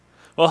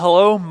Well,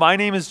 hello, my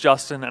name is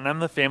Justin, and I'm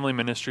the Family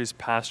Ministries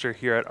pastor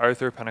here at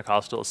Arthur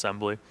Pentecostal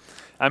Assembly.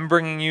 I'm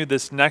bringing you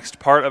this next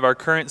part of our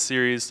current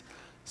series,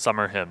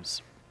 Summer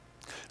Hymns.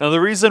 Now,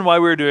 the reason why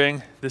we're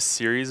doing this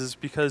series is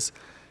because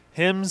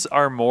hymns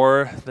are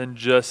more than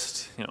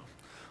just,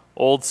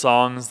 old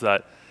songs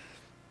that,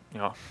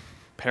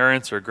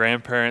 parents or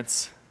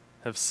grandparents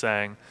have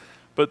sang,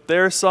 but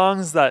they're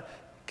songs that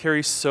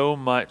carry so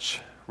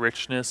much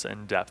richness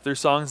and depth. They're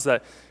songs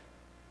that,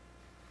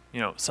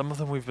 some of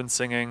them we've been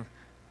singing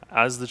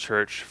as the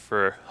church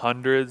for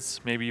hundreds,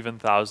 maybe even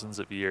thousands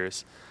of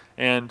years.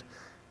 And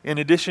in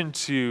addition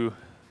to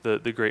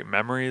the great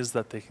memories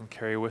that they can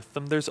carry with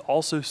them, there's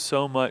also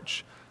so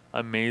much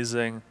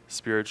amazing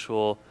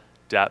spiritual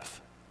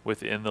depth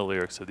within the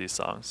lyrics of these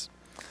songs.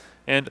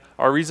 And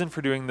our reason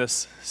for doing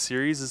this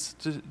series is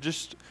to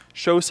just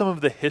show some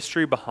of the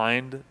history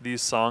behind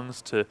these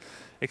songs, to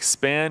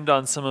expand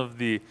on some of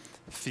the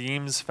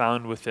themes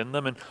found within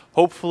them, and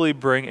hopefully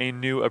bring a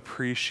new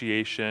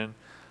appreciation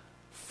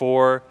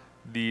for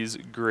these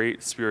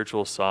great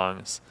spiritual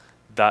songs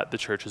that the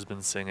church has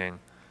been singing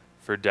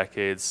for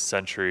decades,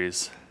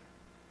 centuries,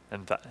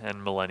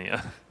 and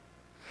millennia.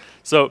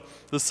 So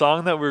the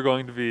song that we're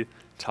going to be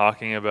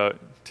talking about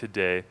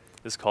today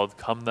is called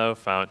Come Thou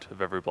Fount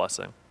of Every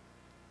Blessing.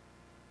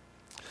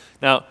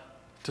 Now,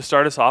 to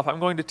start us off, I'm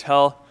going to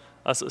tell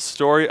us a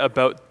story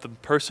about the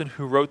person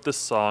who wrote this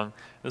song.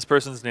 This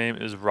person's name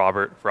is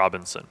Robert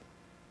Robinson.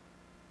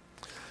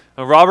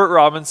 Now, Robert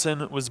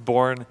Robinson was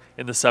born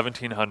in the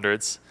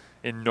 1700s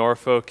in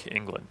Norfolk,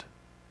 England.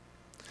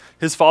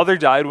 His father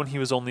died when he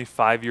was only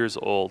 5 years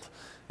old,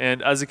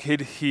 and as a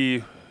kid,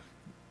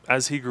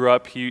 as he grew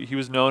up, he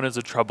was known as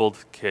a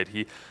troubled kid.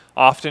 He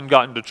often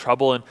got into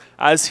trouble, and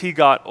as he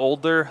got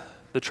older,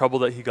 the trouble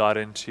that he got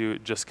into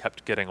just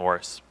kept getting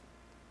worse.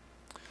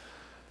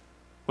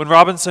 When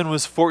Robinson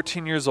was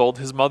 14 years old,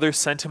 his mother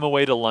sent him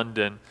away to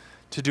London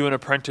to do an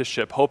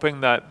apprenticeship,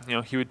 hoping that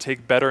he would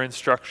take better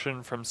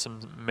instruction from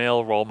some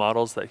male role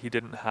models that he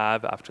didn't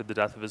have after the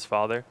death of his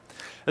father,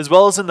 as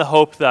well as in the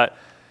hope that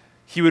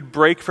he would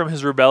break from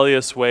his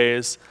rebellious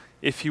ways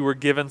if he were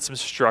given some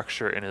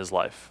structure in his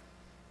life.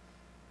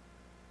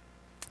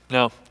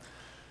 Now,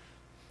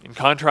 in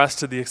contrast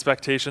to the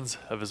expectations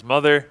of his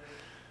mother,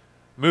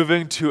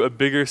 moving to a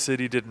bigger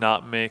city did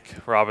not make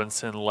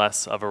Robinson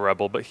less of a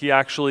rebel, but he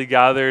actually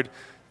gathered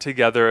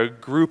together a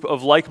group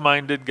of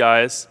like-minded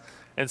guys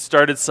and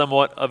started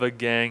somewhat of a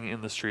gang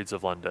in the streets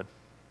of London.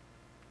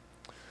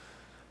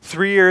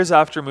 3 years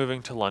after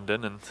moving to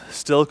London and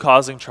still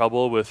causing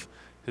trouble with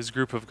his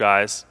group of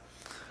guys,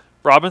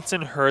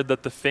 Robinson heard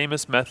that the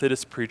famous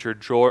Methodist preacher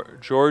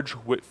George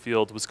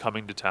Whitefield was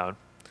coming to town.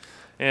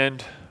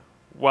 And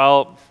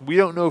while we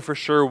don't know for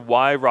sure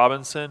why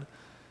Robinson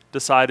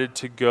decided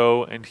to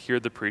go and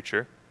hear the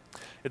preacher,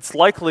 it's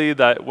likely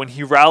that when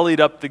he rallied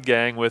up the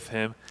gang with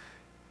him,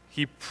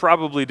 he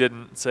probably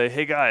didn't say,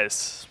 "Hey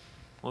guys,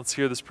 let's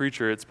hear this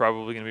preacher. It's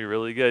probably going to be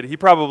really good." He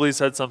probably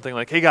said something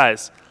like, "Hey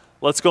guys,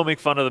 let's go make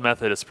fun of the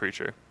Methodist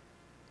preacher."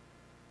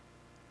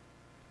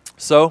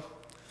 So,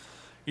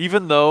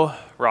 even though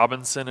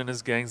Robinson and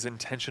his gang's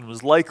intention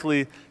was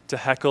likely to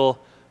heckle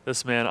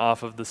this man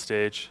off of the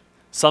stage,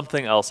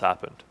 something else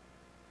happened.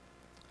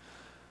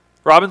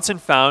 Robinson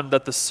found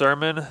that the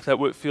sermon that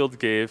Whitefield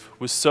gave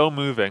was so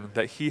moving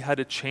that he had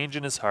a change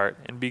in his heart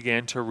and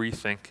began to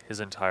rethink his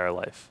entire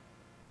life.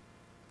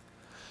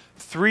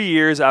 3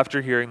 years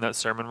after hearing that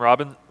sermon,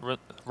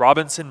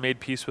 Robinson made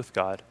peace with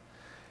God,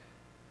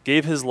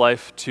 gave his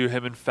life to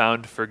him, and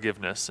found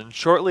forgiveness. And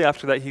shortly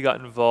after that, he got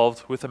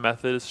involved with a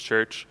Methodist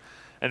church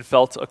and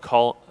felt a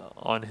call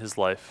on his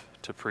life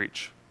to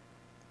preach.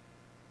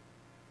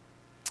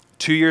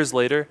 2 years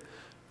later,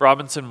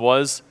 Robinson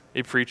was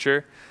a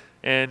preacher,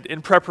 and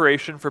in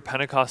preparation for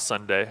Pentecost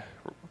Sunday,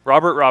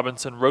 Robert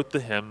Robinson wrote the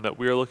hymn that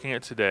we are looking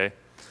at today,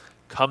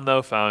 Come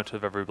Thou Fount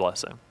of Every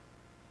Blessing.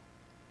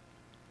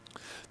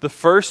 The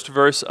first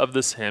verse of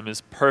this hymn is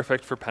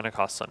perfect for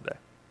Pentecost Sunday.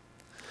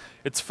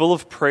 It's full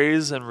of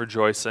praise and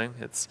rejoicing.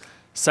 It's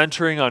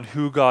centering on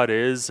who God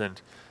is,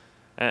 and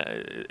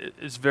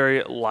it's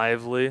very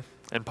lively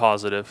and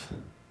positive.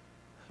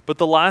 But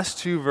the last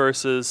two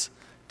verses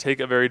take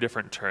a very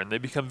different turn. They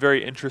become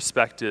very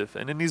introspective,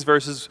 and in these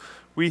verses,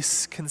 we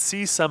can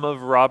see some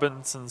of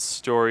Robinson's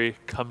story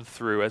come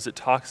through as it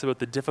talks about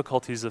the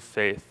difficulties of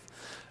faith,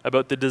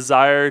 about the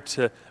desire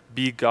to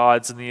be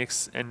God's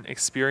and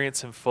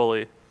experience Him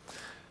fully,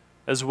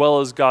 as well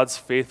as God's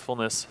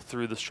faithfulness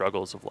through the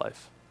struggles of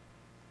life.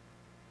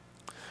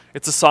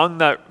 It's a song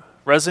that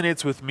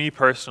resonates with me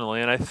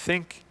personally, and I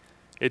think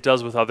it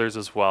does with others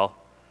as well.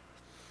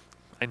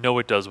 I know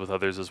it does with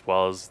others as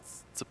well,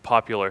 as it's a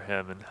popular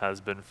hymn and has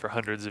been for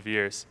hundreds of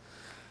years.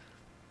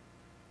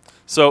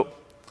 So,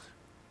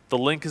 the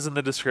link is in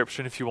the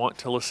description if you want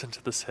to listen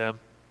to this hymn.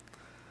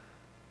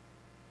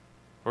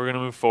 We're going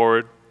to move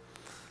forward.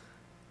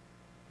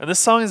 And this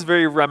song is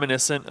very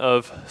reminiscent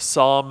of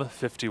Psalm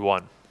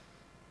 51.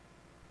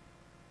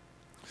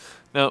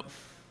 Now,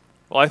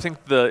 I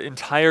think the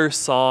entire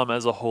psalm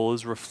as a whole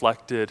is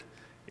reflected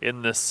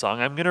in this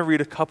song. I'm going to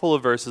read a couple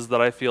of verses that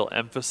I feel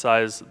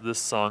emphasize this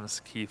song's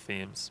key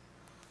themes.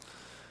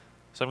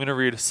 So I'm going to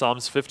read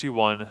Psalms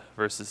 51,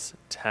 verses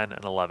 10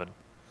 and 11.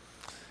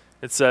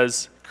 It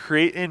says,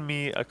 "Create in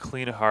me a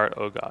clean heart,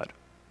 O God.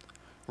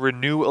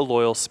 Renew a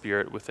loyal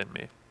spirit within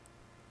me.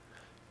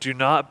 Do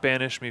not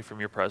banish me from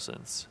your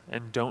presence,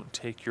 and don't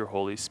take your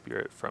Holy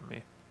Spirit from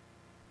me."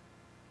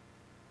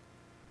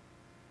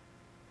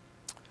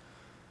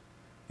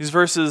 These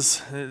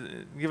verses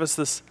give us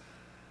this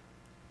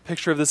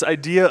picture of this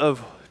idea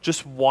of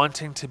just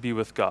wanting to be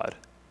with God.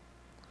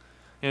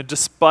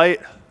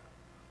 Despite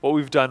what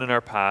we've done in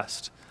our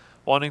past,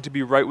 wanting to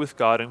be right with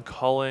God and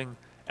calling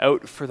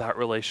out for that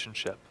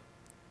relationship.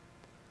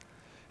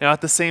 Now,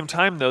 at the same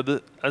time, though,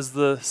 as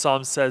the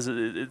psalm says,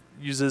 it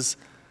uses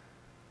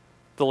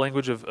the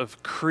language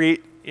of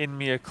create in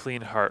me a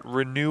clean heart,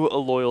 renew a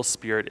loyal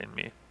spirit in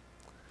me.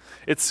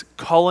 It's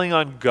calling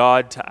on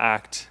God to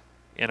act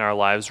in our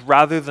lives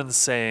rather than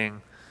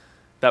saying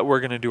that we're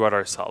going to do it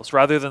ourselves,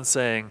 rather than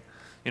saying,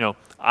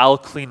 I'll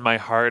clean my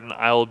heart and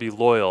I'll be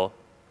loyal.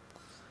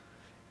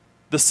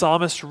 The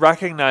psalmist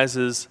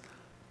recognizes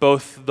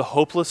both the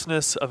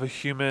hopelessness of a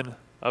human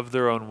of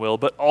their own will,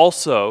 but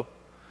also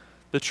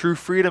the true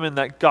freedom in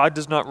that God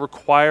does not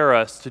require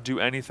us to do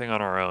anything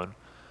on our own,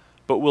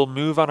 but will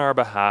move on our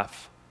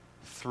behalf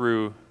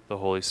through the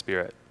Holy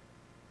Spirit.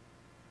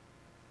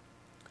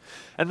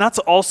 And that's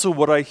also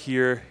what I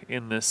hear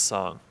in this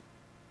song.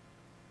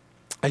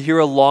 I hear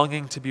a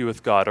longing to be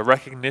with God, a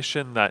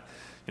recognition that,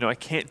 I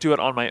can't do it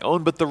on my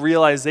own, but the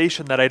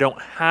realization that I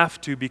don't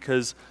have to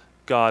because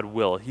God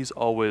will. He's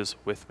always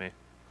with me.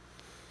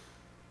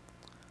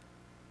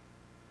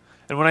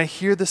 And when I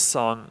hear this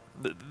song,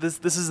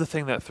 this is the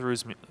thing that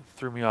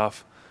threw me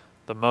off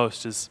the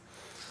most, is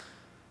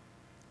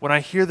when I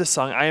hear this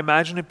song, I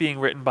imagine it being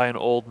written by an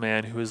old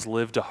man who has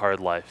lived a hard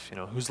life,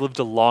 who's lived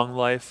a long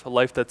life, a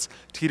life that's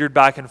teetered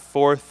back and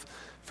forth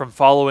from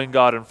following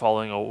God and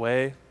falling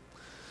away.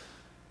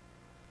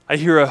 I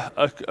hear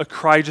a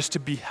cry just to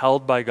be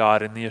held by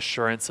God in the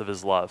assurance of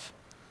his love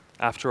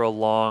after a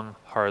long,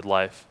 hard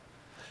life.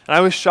 And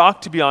I was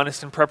shocked, to be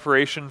honest, in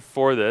preparation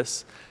for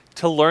this,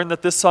 to learn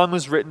that this song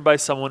was written by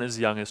someone as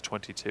young as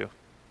 22.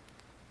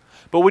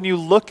 But when you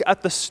look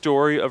at the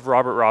story of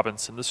Robert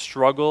Robinson, the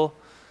struggle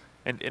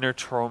and inner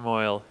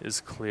turmoil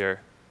is clear.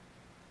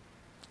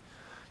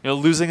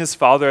 Losing his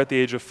father at the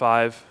age of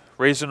 5,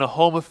 raised in a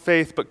home of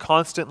faith, but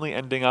constantly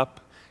ending up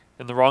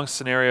in the wrong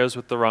scenarios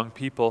with the wrong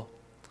people.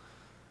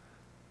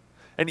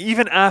 And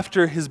even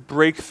after his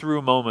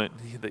breakthrough moment,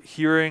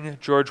 hearing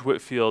George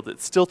Whitefield,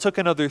 it still took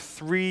another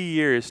 3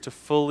 years to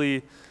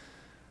fully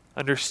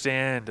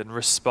understand and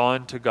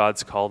respond to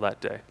God's call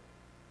that day.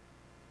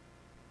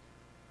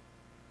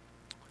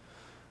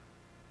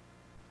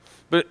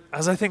 But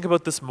as I think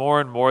about this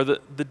more and more,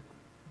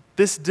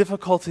 this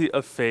difficulty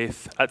of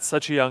faith at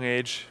such a young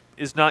age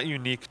is not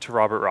unique to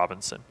Robert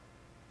Robinson.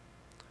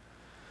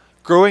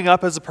 Growing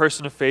up as a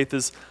person of faith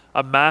is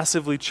a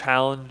massively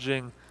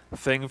challenging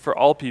thing for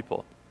all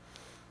people.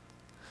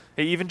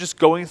 Even just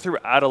going through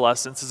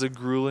adolescence is a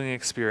grueling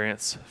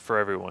experience for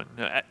everyone.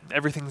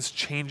 Everything's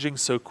changing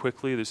so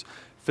quickly. There's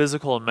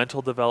physical and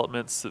mental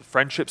developments.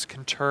 Friendships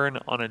can turn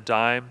on a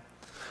dime.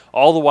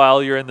 All the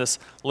while you're in this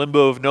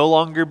limbo of no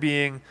longer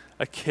being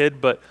a kid,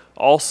 but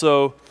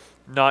also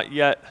not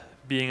yet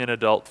being an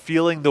adult,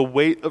 feeling the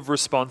weight of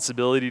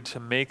responsibility to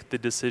make the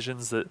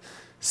decisions that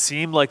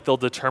seem like they'll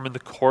determine the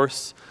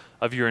course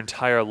of your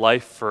entire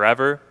life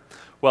forever,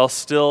 while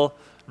still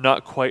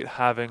not quite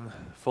having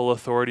full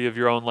authority of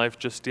your own life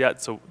just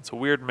yet. So it's a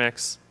weird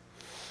mix.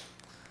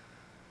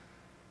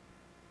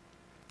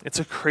 It's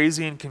a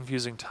crazy and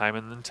confusing time,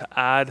 and then to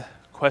add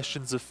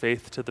questions of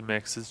faith to the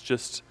mix is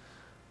just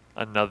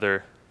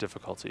another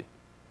difficulty.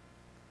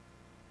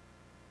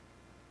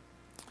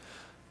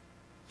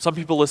 Some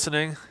people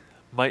listening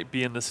might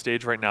be in this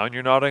stage right now, and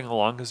you're nodding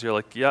along because you're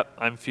like, yep,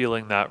 I'm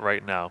feeling that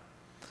right now.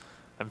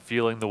 I'm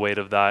feeling the weight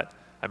of that.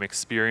 I'm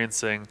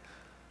experiencing,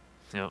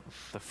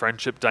 the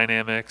friendship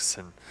dynamics.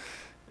 And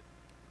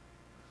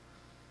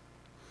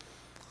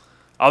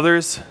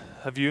others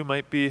of you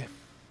might be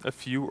a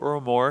few or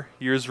more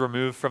years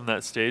removed from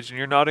that stage, and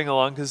you're nodding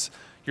along because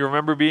you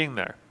remember being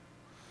there.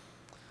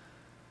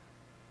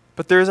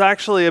 But there's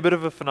actually a bit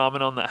of a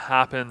phenomenon that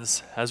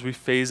happens as we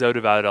phase out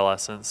of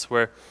adolescence,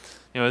 where,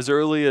 as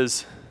early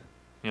as,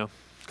 a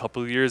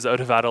couple of years out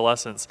of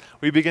adolescence,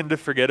 we begin to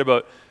forget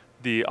about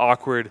the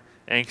awkward,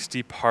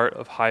 angsty part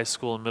of high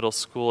school and middle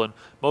school and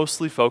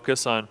mostly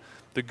focus on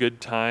the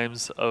good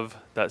times of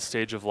that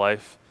stage of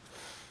life.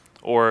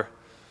 Or,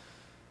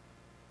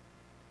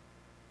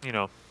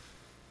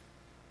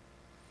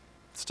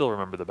 still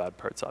remember the bad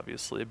parts,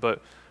 obviously,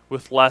 but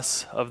with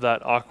less of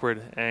that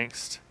awkward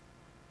angst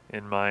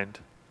in mind.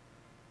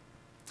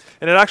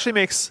 And it actually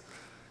makes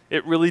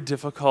it really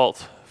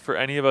difficult for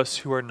any of us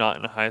who are not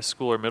in high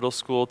school or middle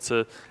school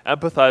to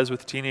empathize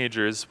with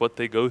teenagers, what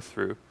they go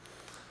through,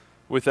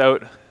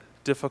 without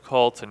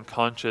difficult and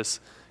conscious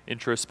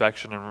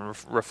introspection and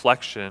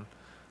reflection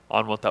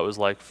on what that was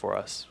like for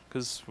us,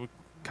 because we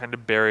kind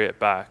of bury it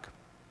back.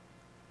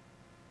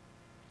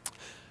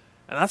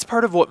 And that's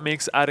part of what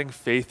makes adding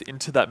faith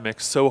into that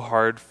mix so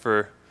hard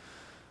for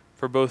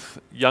both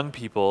young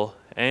people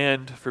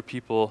and for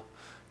people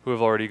who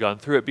have already gone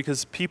through it,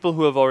 because people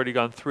who have already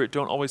gone through it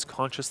don't always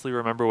consciously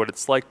remember what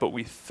it's like, but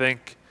we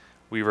think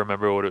we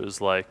remember what it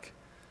was like.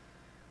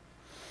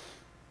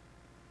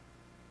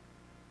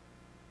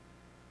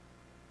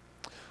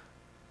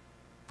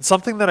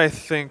 Something that I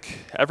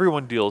think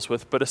everyone deals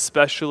with, but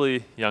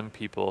especially young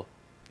people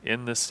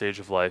in this stage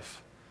of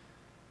life,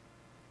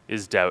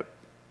 is doubt.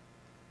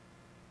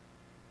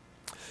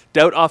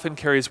 Doubt often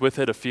carries with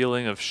it a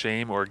feeling of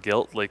shame or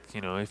guilt. Like,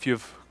 if you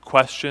have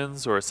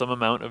questions or some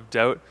amount of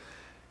doubt,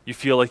 you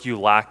feel like you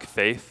lack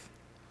faith.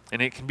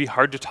 And it can be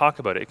hard to talk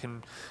about it. It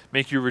can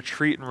make you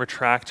retreat and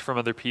retract from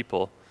other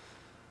people.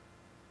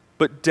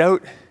 But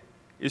doubt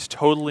is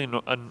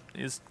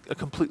is a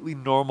completely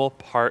normal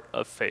part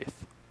of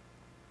faith.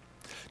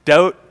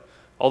 Doubt,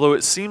 although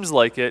it seems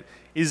like it,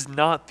 is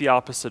not the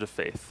opposite of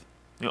faith.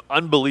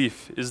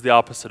 Unbelief is the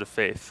opposite of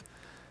faith.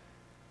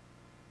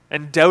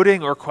 And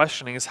doubting or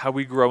questioning is how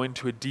we grow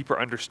into a deeper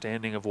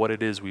understanding of what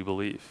it is we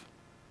believe.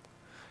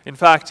 In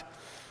fact,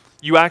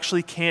 you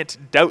actually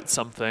can't doubt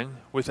something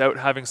without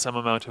having some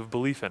amount of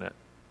belief in it,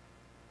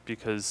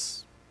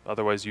 because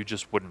otherwise you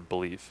just wouldn't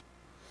believe.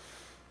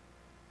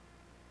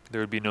 There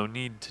would be no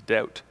need to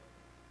doubt.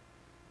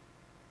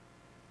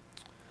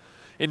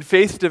 In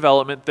faith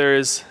development, there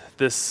is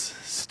this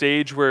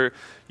stage where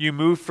you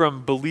move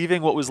from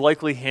believing what was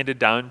likely handed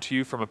down to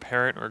you from a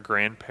parent or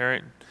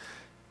grandparent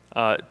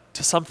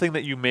to something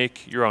that you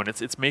make your own.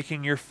 It's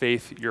making your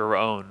faith your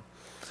own.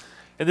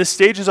 And this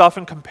stage is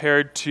often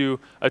compared to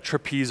a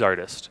trapeze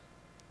artist.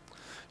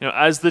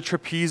 As the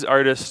trapeze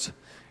artist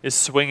is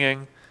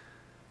swinging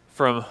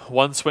from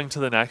one swing to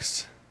the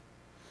next,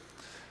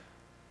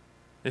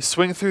 they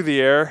swing through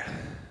the air,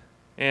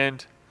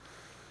 and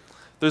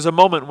there's a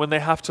moment when they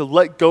have to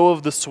let go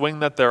of the swing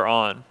that they're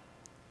on.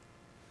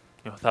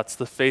 That's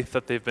the faith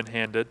that they've been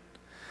handed,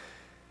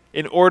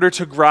 in order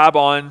to grab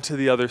on to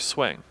the other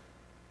swing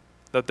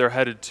that they're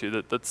headed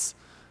to.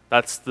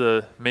 That's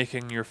the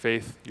making your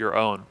faith your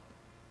own.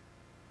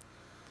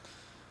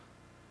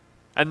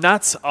 And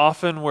that's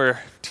often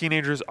where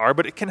teenagers are,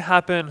 but it can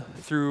happen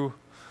through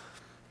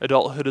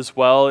adulthood as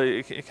well.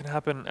 It can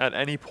happen at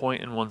any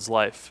point in one's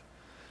life.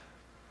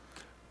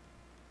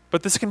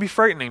 But this can be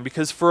frightening,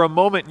 because for a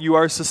moment you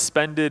are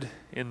suspended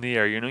in the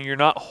air. You're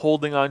not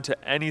holding on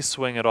to any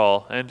swing at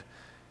all. And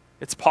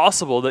it's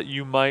possible that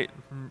you might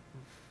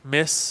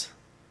miss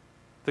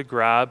the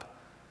grab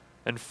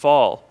and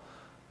fall.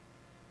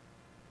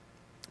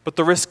 But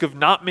the risk of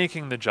not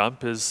making the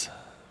jump is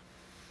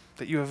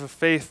that you have a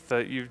faith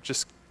that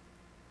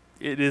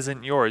it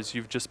isn't yours.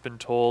 You've just been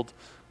told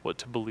what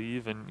to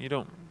believe, and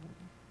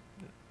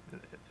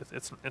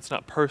it's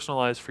not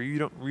personalized for you. You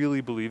don't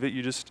really believe it.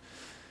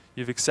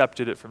 You've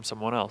accepted it from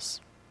someone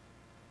else.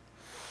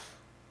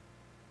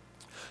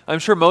 I'm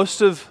sure most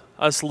of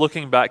us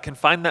looking back can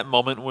find that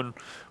moment when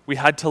we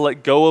had to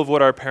let go of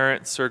what our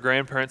parents or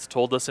grandparents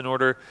told us in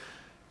order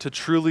to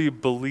truly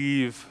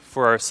believe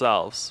for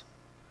ourselves.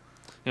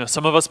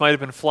 Some of us might have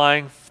been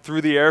flying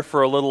through the air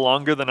for a little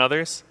longer than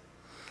others.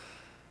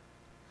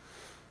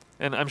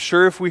 And I'm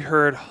sure if we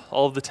heard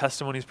all of the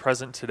testimonies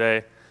present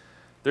today,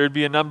 there'd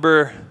be a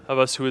number of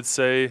us who would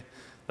say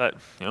that,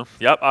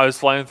 yep, I was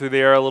flying through the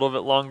air a little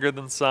bit longer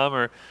than some,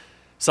 or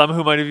some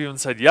who might have even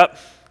said, yep,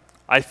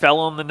 I fell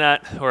on the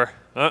net, or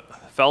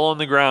fell on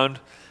the ground,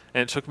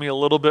 and it took me a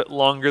little bit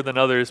longer than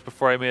others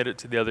before I made it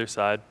to the other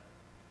side.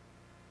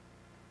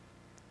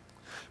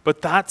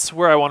 But that's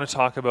where I want to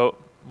talk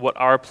about what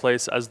our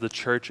place as the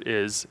church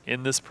is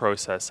in this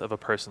process of a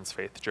person's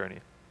faith journey.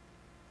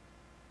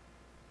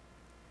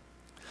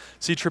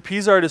 See,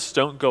 trapeze artists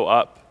don't go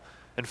up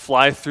and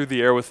fly through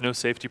the air with no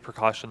safety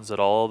precautions at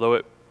all, although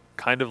it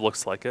kind of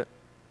looks like it.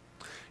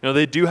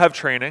 They do have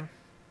training.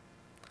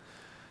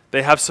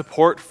 They have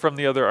support from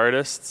the other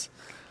artists.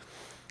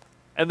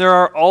 And there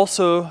are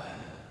also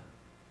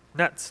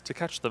nets to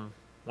catch them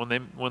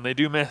when they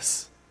do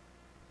miss.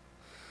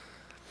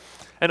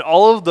 And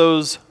all of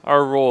those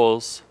are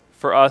roles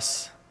for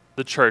us,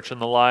 the church, in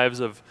the lives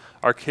of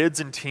our kids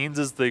and teens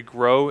as they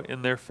grow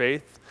in their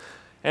faith,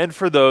 and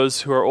for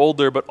those who are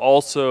older but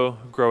also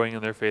growing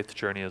in their faith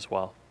journey as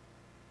well.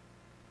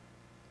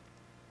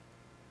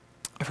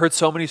 I've heard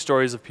so many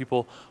stories of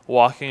people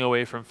walking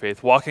away from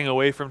faith, walking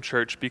away from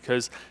church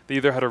because they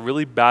either had a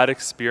really bad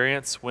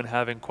experience when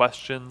having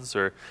questions,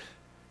 or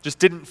just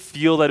didn't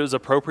feel that it was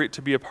appropriate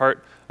to be a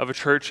part of a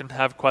church and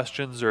have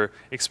questions or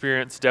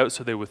experience doubt,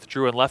 so they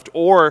withdrew and left,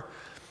 or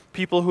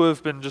people who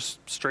have been just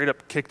straight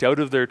up kicked out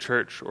of their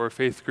church or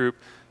faith group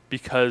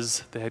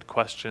because they had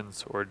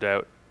questions or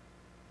doubt.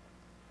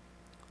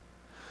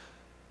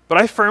 But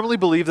I firmly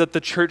believe that the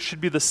church should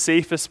be the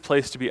safest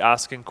place to be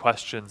asking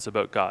questions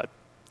about God,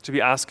 to be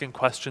asking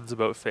questions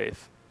about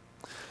faith.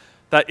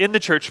 That in the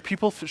church,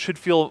 people should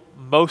feel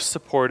most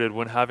supported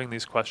when having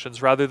these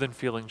questions rather than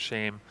feeling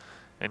shame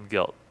and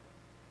guilt.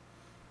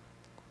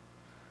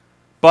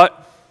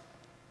 But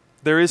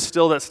there is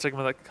still that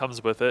stigma that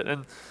comes with it.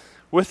 And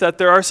with that,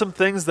 there are some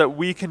things that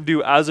we can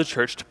do as a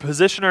church to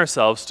position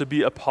ourselves to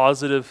be a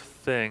positive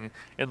thing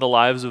in the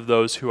lives of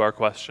those who are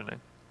questioning.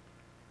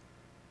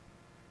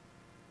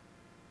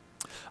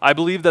 I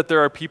believe that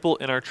there are people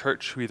in our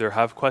church who either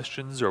have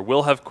questions or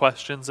will have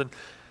questions, and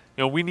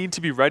we need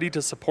to be ready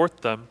to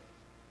support them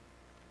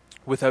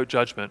without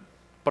judgment.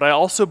 But I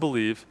also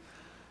believe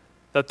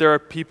that there are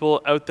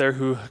people out there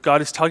who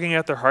God is tugging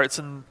at their hearts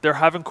and they're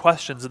having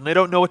questions and they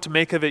don't know what to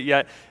make of it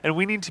yet, and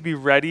we need to be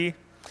ready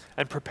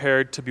and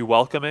prepared to be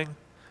welcoming,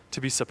 to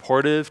be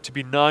supportive, to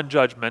be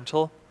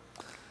non-judgmental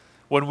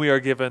when we are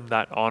given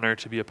that honor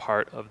to be a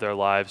part of their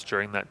lives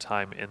during that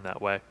time in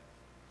that way.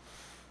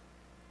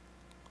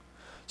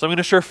 So I'm going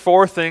to share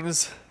 4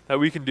 things that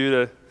we can do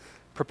to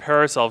prepare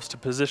ourselves, to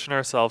position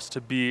ourselves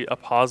to be a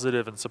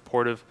positive and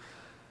supportive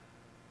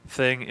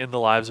thing in the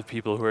lives of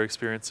people who are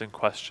experiencing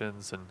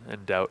questions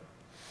and doubt.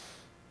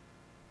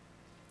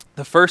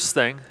 The first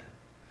thing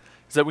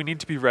is that we need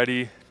to be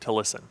ready to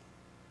listen.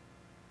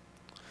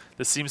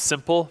 This seems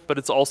simple, but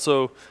it's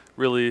also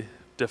really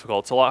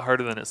difficult. It's a lot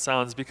harder than it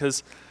sounds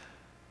because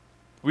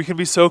we can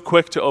be so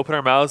quick to open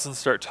our mouths and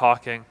start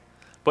talking,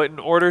 but in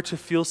order to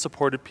feel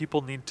supported,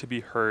 people need to be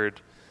heard,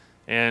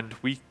 and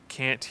we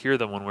can't hear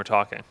them when we're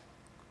talking.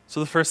 So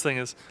the first thing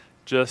is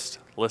just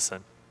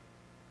listen.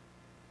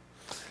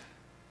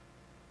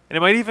 And it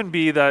might even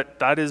be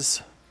that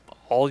is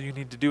all you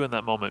need to do in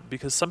that moment,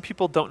 because some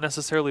people don't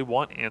necessarily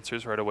want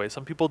answers right away.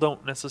 Some people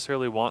don't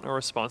necessarily want a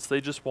response.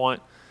 They just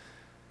want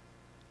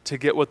to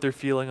get what they're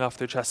feeling off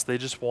their chest. They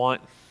just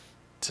want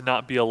to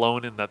not be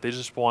alone in that. They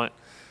just want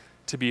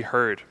to be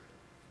heard.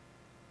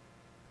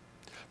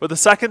 But the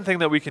second thing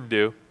that we can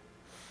do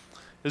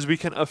is we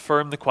can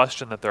affirm the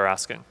question that they're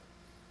asking.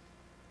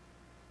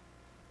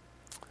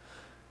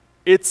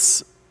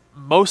 It's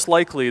most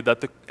likely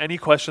that any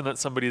question that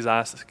somebody's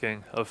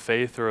asking of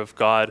faith or of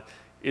God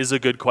is a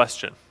good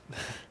question.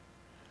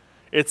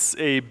 It's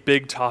a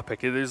big topic.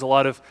 There's a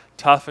lot of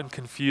tough and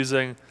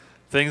confusing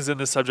things in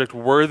this subject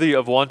worthy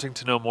of wanting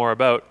to know more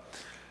about.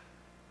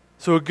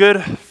 So a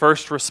good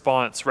first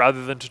response,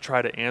 rather than to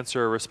try to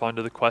answer or respond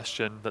to the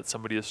question that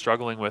somebody is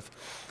struggling with,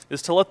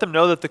 is to let them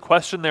know that the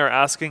question they're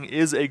asking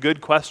is a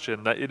good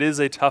question, that it is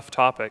a tough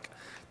topic,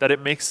 that it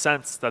makes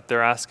sense that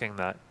they're asking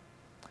that.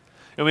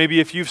 And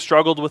maybe if you've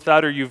struggled with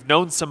that or you've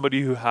known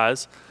somebody who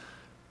has,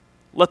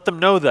 let them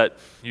know that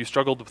you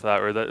struggled with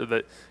that, or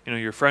that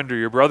your friend or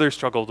your brother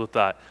struggled with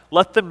that.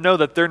 Let them know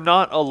that they're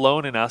not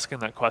alone in asking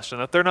that question,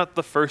 that they're not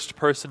the first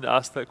person to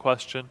ask that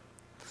question,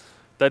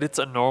 that it's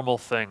a normal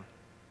thing.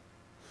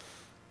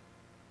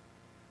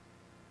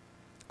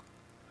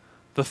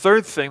 The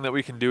third thing that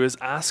we can do is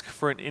ask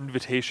for an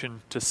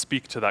invitation to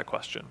speak to that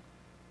question.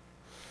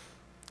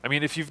 I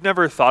mean, if you've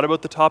never thought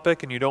about the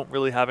topic and you don't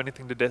really have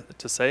anything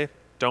to say,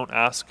 don't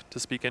ask to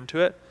speak into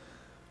it.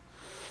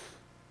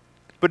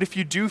 But if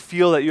you do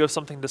feel that you have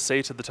something to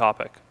say to the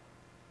topic,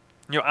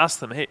 ask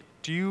them, hey,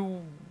 do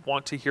you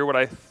want to hear what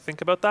I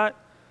think about that?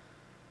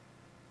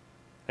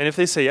 And if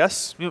they say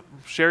yes,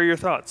 share your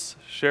thoughts,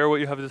 share what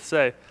you have to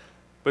say.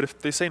 But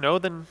if they say no,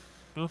 then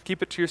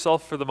keep it to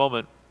yourself for the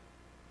moment.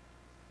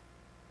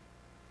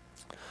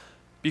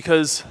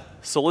 Because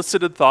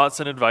solicited thoughts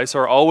and advice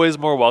are always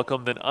more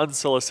welcome than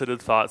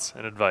unsolicited thoughts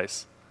and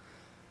advice.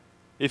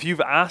 If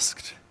you've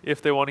asked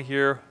if they want to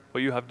hear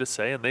what you have to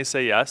say and they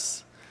say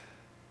yes,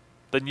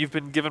 then you've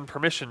been given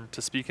permission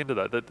to speak into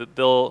that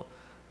they'll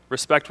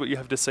respect what you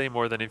have to say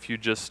more than if you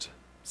just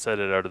said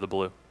it out of the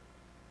blue.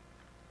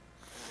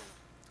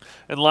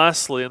 And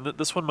lastly, and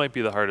this one might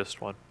be the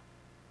hardest one,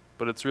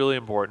 but it's really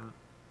important,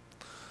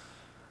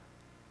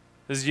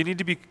 is you need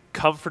to be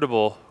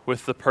comfortable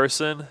with the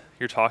person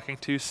you're talking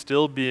to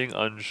still being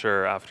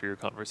unsure after your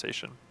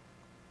conversation.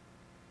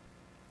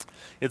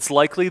 It's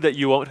likely that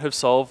you won't have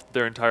solved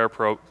their entire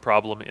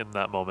problem in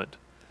that moment.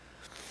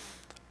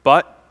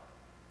 But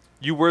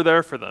you were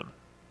there for them,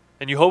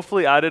 and you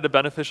hopefully added a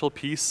beneficial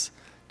piece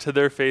to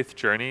their faith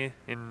journey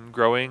in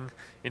growing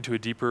into a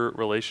deeper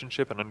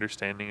relationship and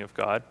understanding of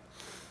God.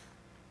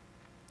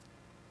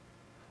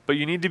 But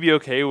you need to be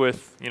okay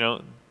with,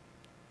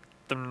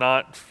 them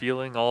not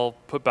feeling all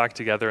put back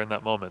together in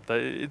that moment. That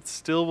it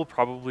still will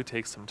probably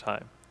take some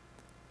time.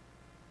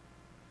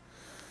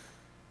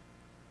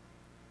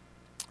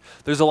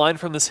 There's a line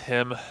from this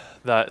hymn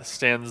that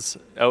stands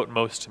out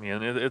most to me,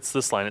 and it's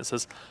this line. It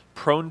says,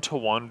 "Prone to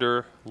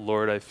wander,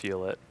 Lord, I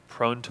feel it.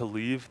 Prone to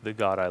leave the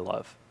God I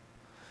love.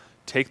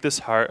 Take this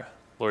heart,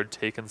 Lord,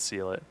 take and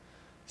seal it.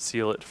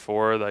 Seal it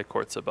for thy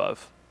courts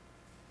above."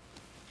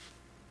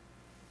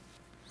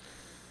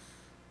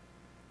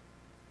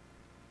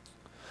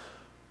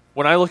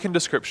 When I look into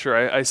Scripture,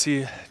 I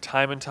see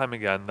time and time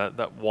again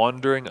that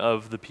wandering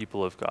of the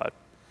people of God.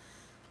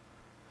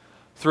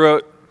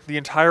 Throughout the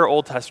entire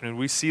Old Testament,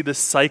 we see this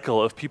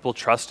cycle of people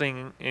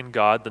trusting in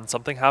God, then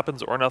something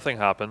happens or nothing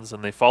happens,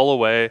 and they fall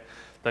away.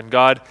 Then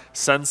God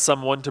sends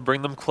someone to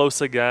bring them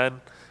close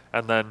again,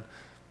 and then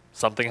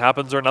something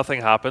happens or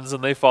nothing happens,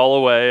 and they fall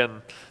away,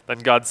 and then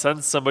God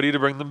sends somebody to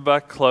bring them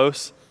back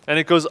close. And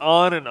it goes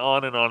on and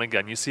on and on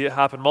again. You see it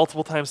happen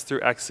multiple times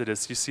through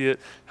Exodus. You see it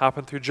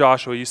happen through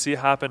Joshua. You see it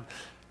happen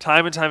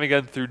time and time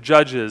again through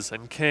Judges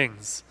and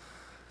Kings.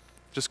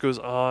 It just goes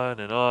on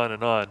and on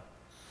and on.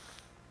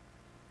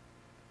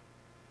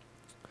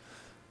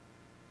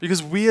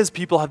 Because we as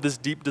people have this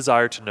deep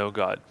desire to know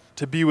God,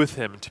 to be with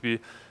Him,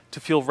 to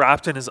feel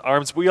wrapped in His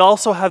arms. We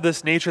also have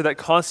this nature that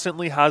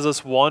constantly has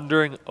us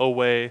wandering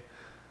away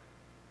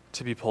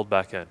to be pulled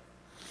back in.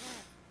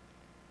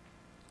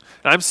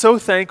 And I'm so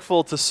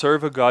thankful to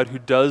serve a God who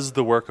does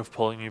the work of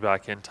pulling me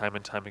back in time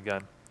and time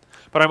again.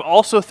 But I'm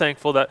also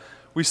thankful that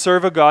we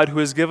serve a God who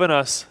has given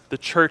us the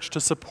church to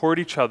support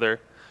each other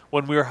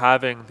when we are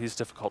having these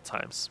difficult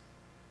times.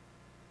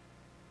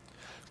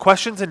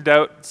 Questions and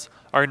doubts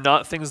are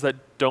not things that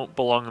don't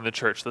belong in the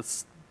church.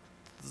 That's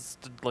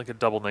like a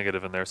double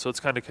negative in there, so it's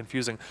kind of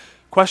confusing.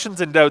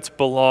 Questions and doubts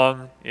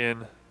belong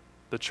in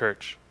the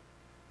church.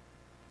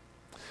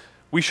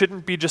 We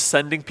shouldn't be just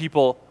sending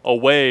people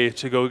away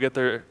to go get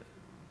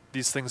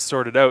these things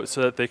sorted out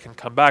so that they can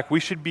come back. We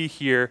should be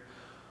here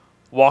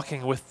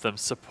walking with them,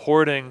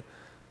 supporting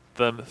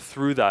them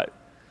through that.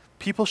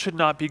 People should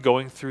not be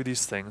going through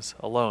these things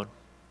alone.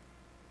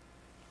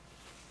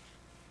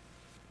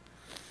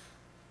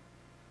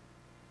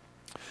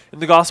 In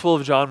the Gospel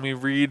of John, we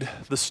read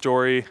the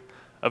story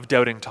of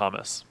doubting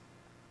Thomas.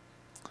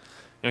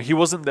 He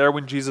wasn't there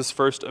when Jesus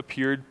first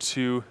appeared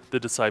to the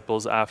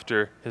disciples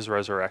after his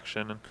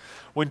resurrection. And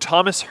when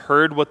Thomas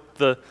heard what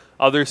the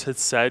others had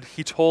said,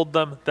 he told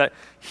them that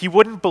he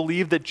wouldn't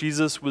believe that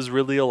Jesus was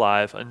really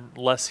alive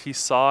unless he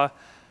saw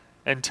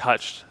and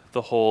touched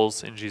the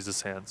holes in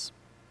Jesus' hands.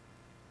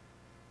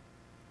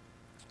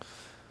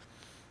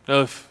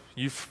 Now, if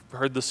you've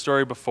heard this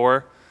story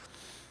before,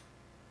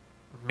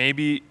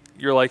 maybe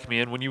you're like me,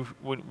 and when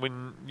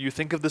you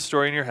think of the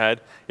story in your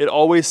head, it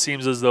always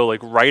seems as though, like,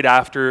 right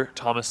after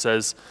Thomas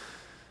says,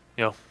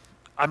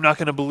 I'm not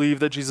going to believe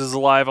that Jesus is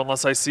alive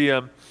unless I see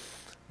him,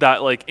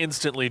 that, like,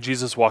 instantly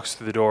Jesus walks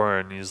through the door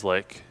and he's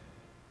like,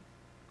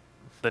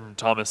 then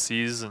Thomas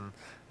sees and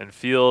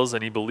feels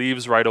and he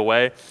believes right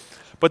away.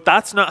 But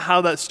that's not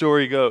how that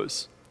story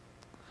goes.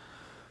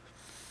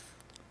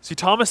 See,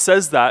 Thomas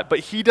says that, but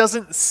he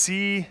doesn't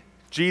see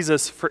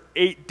Jesus for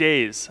 8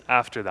 days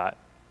after that.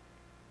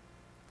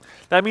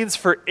 That means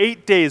for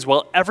 8 days,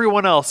 while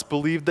everyone else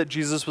believed that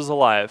Jesus was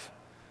alive,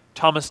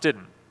 Thomas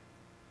didn't.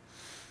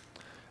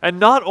 And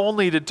not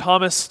only did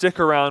Thomas stick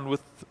around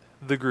with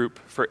the group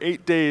for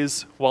 8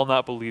 days while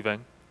not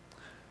believing,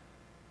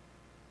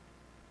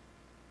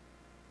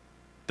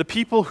 the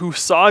people who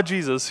saw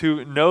Jesus,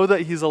 who know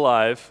that he's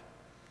alive,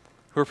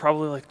 who are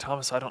probably like,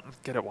 Thomas, I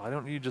don't get it. Why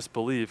don't you just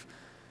believe?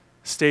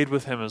 Stayed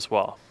with him as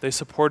well. They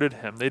supported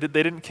him. They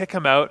didn't kick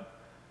him out.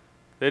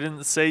 They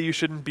didn't say you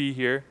shouldn't be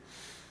here.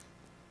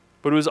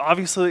 But it was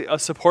obviously a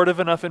supportive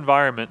enough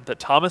environment that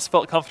Thomas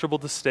felt comfortable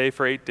to stay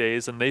for 8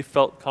 days, and they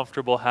felt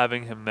comfortable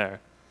having him there.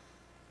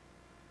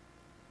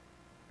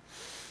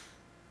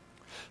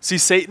 See,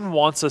 Satan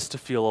wants us to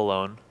feel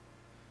alone.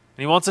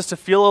 And he wants us to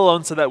feel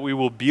alone so that we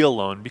will be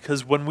alone,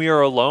 because when we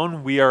are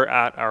alone, we are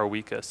at our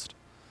weakest.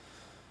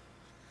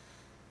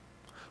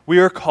 We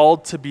are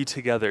called to be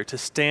together, to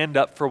stand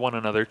up for one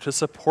another, to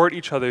support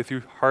each other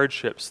through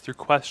hardships, through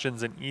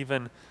questions, and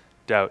even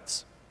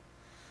doubts.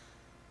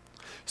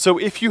 So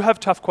if you have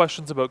tough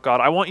questions about God,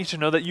 I want you to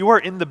know that you are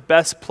in the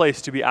best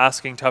place to be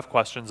asking tough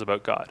questions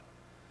about God.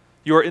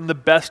 You are in the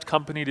best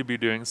company to be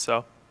doing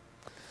so.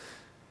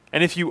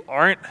 And if you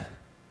aren't,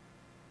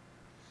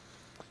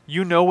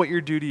 you know what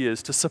your duty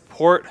is, to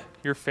support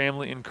your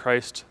family in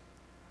Christ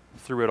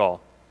through it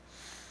all.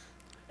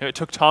 And it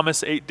took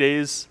Thomas 8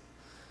 days.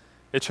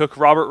 It took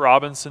Robert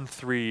Robinson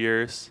 3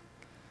 years.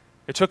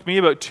 It took me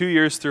about 2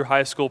 years through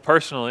high school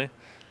personally.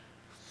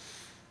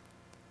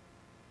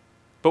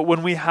 But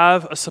when we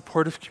have a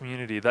supportive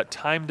community, that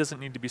time doesn't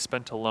need to be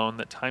spent alone,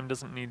 that time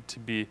doesn't need to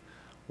be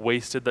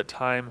wasted, that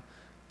time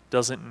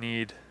doesn't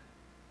need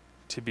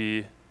to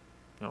be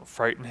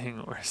frightening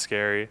or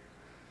scary,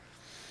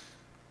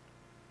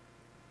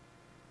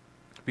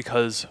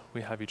 because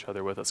we have each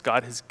other with us.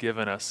 God has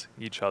given us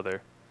each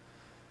other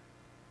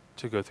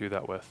to go through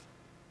that with.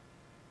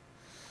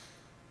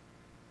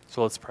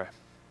 So let's pray.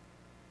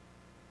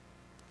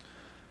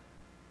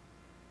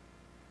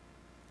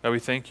 God, we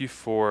thank you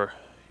for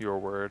your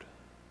word.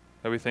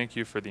 God, we thank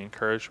you for the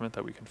encouragement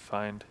that we can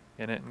find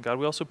in it. And God,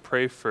 we also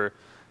pray for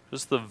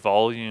just the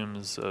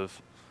volumes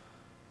of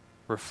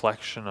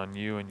reflection on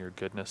you and your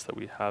goodness that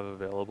we have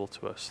available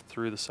to us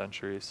through the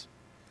centuries.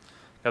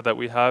 God, that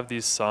we have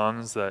these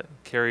songs that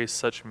carry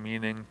such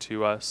meaning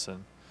to us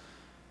and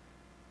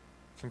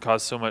can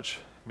cause so much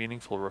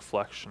meaningful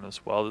reflection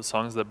as well. The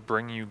songs that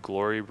bring you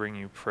glory, bring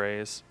you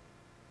praise.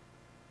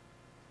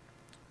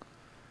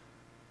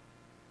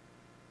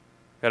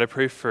 God, I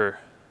pray for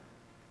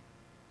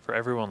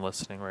everyone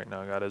listening right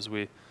now, God, as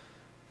we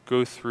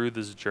go through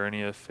this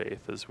journey of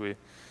faith, as we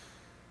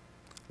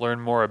learn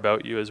more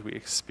about you, as we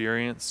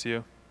experience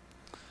you.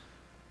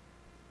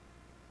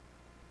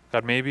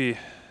 God, maybe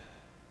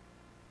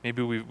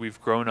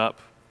we've grown up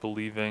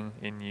believing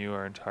in you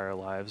our entire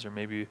lives, or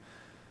maybe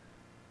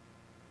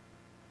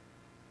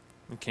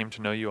We came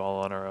to know you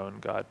all on our own,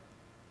 God.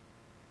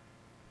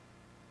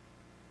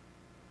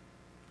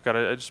 God,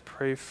 I just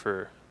pray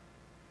for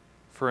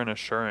an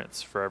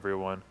assurance for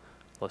everyone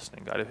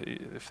listening, God.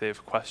 If they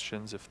have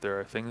questions, if there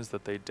are things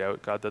that they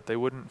doubt, God, that they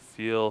wouldn't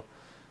feel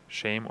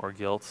shame or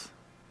guilt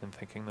in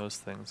thinking those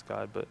things,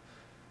 God, but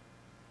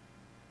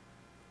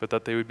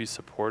that they would be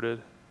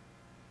supported.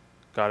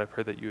 God, I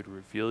pray that you would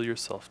reveal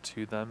yourself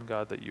to them,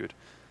 God, that you would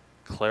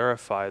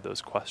clarify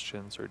those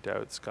questions or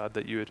doubts, God,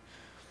 that you would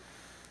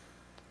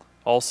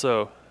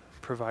also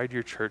provide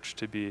your church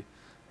to be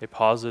a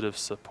positive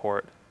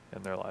support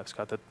in their lives,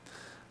 God,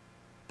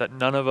 that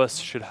none of us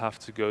should have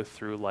to go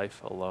through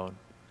life alone.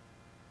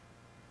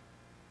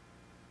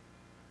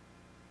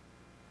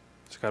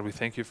 So God, we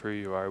thank you for who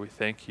you are. We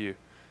thank you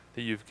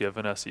that you've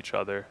given us each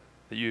other,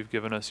 that you've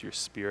given us your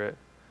Spirit.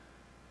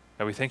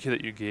 And we thank you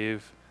that you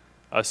gave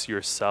us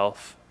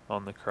yourself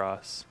on the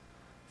cross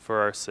for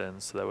our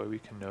sins, so that way we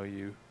can know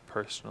you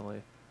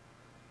personally.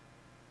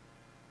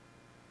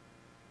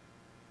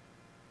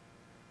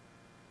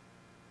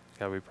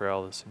 God, we pray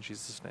all this in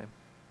Jesus' name.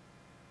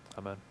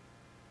 Amen.